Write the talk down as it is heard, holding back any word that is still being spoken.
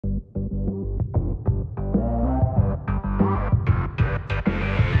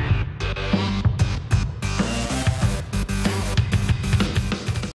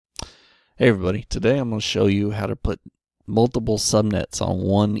Hey everybody, today I'm going to show you how to put multiple subnets on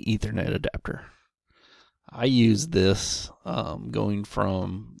one Ethernet adapter. I use this going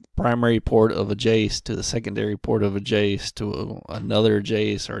from primary port of a Jace to the secondary port of a Jace to another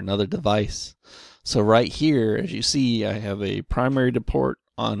Jace or another device. So right here, as you see, I have a primary port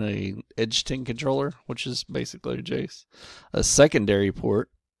on a Edge 10 controller, which is basically a Jace, a secondary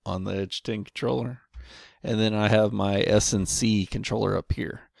port on the Edge 10 controller, and then I have my SNC controller up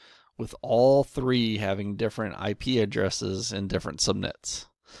here, with all three having different IP addresses and different subnets.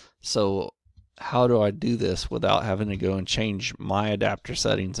 So how do I do this without having to go and change my adapter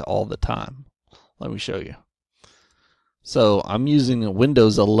settings all the time? Let me show you. So I'm using a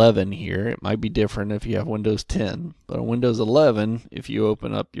Windows 11 here. It might be different if you have Windows 10, but on Windows 11, if you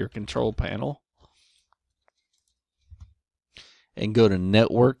open up your control panel and go to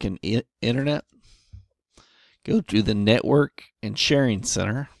Network and Internet, go to the Network and Sharing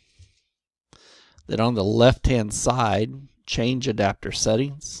Center. Then on the left-hand side, change adapter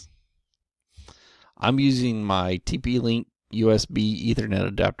settings. I'm using my TP-Link USB Ethernet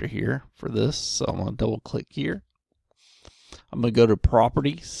adapter here for this, so I'm going to double-click here. I'm going to go to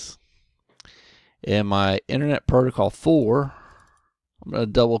Properties, and my Internet Protocol 4, I'm going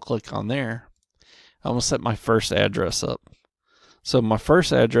to double-click on there. I'm going to set my first address up. So my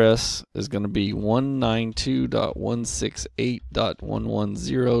first address is going to be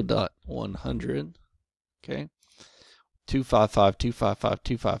 192.168.110.100. Okay,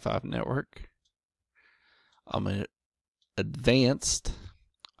 255.255.255 network. I'm in advanced.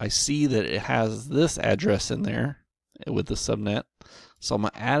 I see that it has this address in there with the subnet, so I'm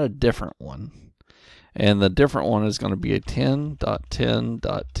going to add a different one. And the different one is going to be a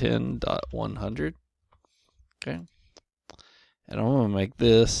 10.10.10.100. Okay, and I'm going to make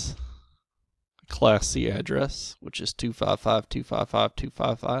this a Class C address, which is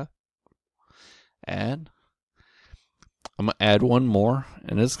 255.255.255. Add. I'm going to add one more,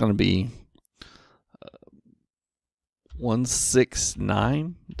 and it's going to be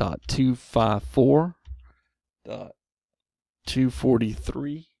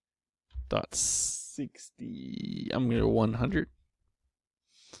 169.254.243.60. I'm going to 100.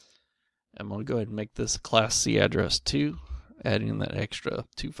 I'm going to go ahead and make this a Class C address too, adding that extra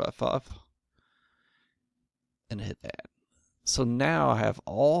 255, and hit add. So now I have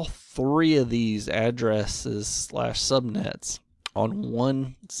all three of these addresses / subnets on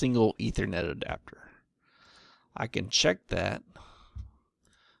one single Ethernet adapter. I can check that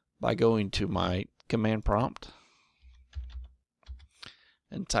by going to my command prompt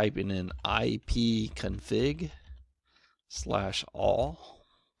and typing in ipconfig/all.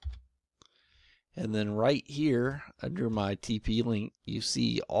 And then right here under my TP-Link, you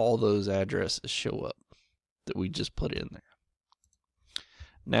see all those addresses show up that we just put in there.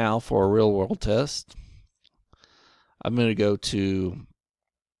 Now for a real world test, I'm going to go to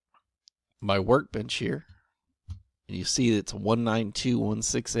my workbench here, and you see it's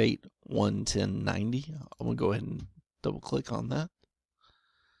 192.168.110.90. I'm going to go ahead and double click on that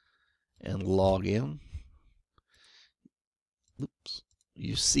and log in. Oops.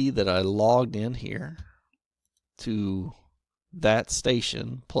 You see that I logged in here to that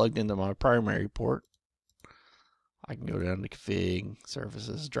station plugged into my primary port. I can go down to config,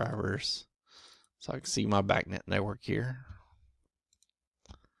 services, drivers, so I can see my backnet network here.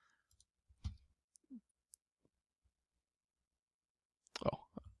 Oh,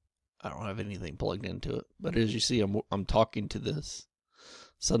 I don't have anything plugged into it, but as you see, I'm talking to this.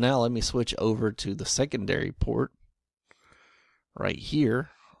 So now let me switch over to the secondary port. Right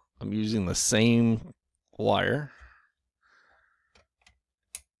here, I'm using the same wire.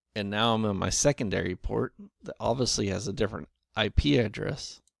 And now I'm in my secondary port that obviously has a different IP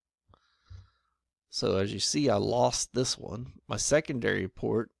address. So as you see, I lost this one. My secondary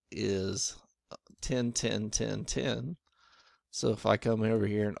port is 10.10.10.10. So if I come over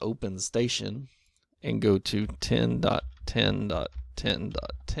here and open the station and go to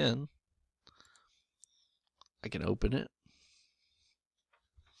 10.10.10.10, I can open it.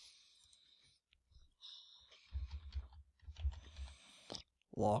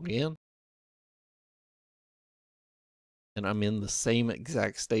 Log in, and I'm in the same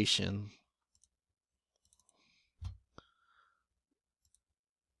exact station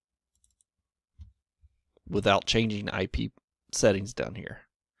without changing IP settings down here.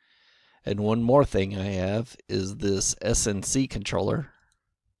 And one more thing I have is this SNC controller.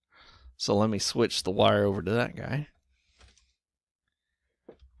 So let me switch the wire over to that guy.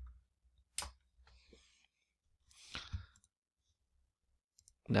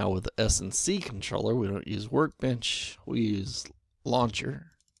 Now with the SNC controller, we don't use Workbench, we use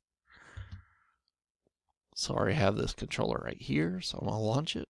Launcher. So I already have this controller right here, so I'm going to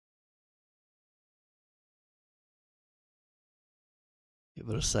launch it. Give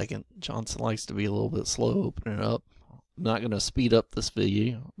it a second. Johnson likes to be a little bit slow opening it up. I'm not going to speed up this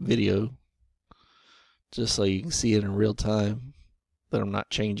video just so you can see it in real time, that I'm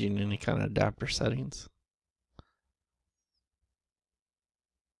not changing any kind of adapter settings.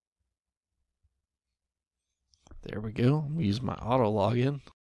 There we go. I'm use my auto login.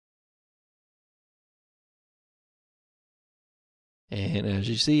 And as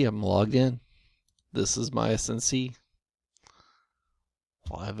you see, I'm logged in. This is my SNC.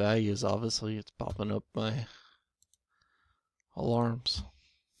 Y values, obviously, it's popping up my alarms.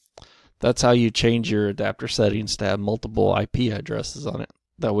 That's how you change your adapter settings to have multiple IP addresses on it.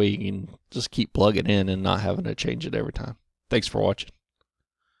 That way you can just keep plugging in and not having to change it every time. Thanks for watching.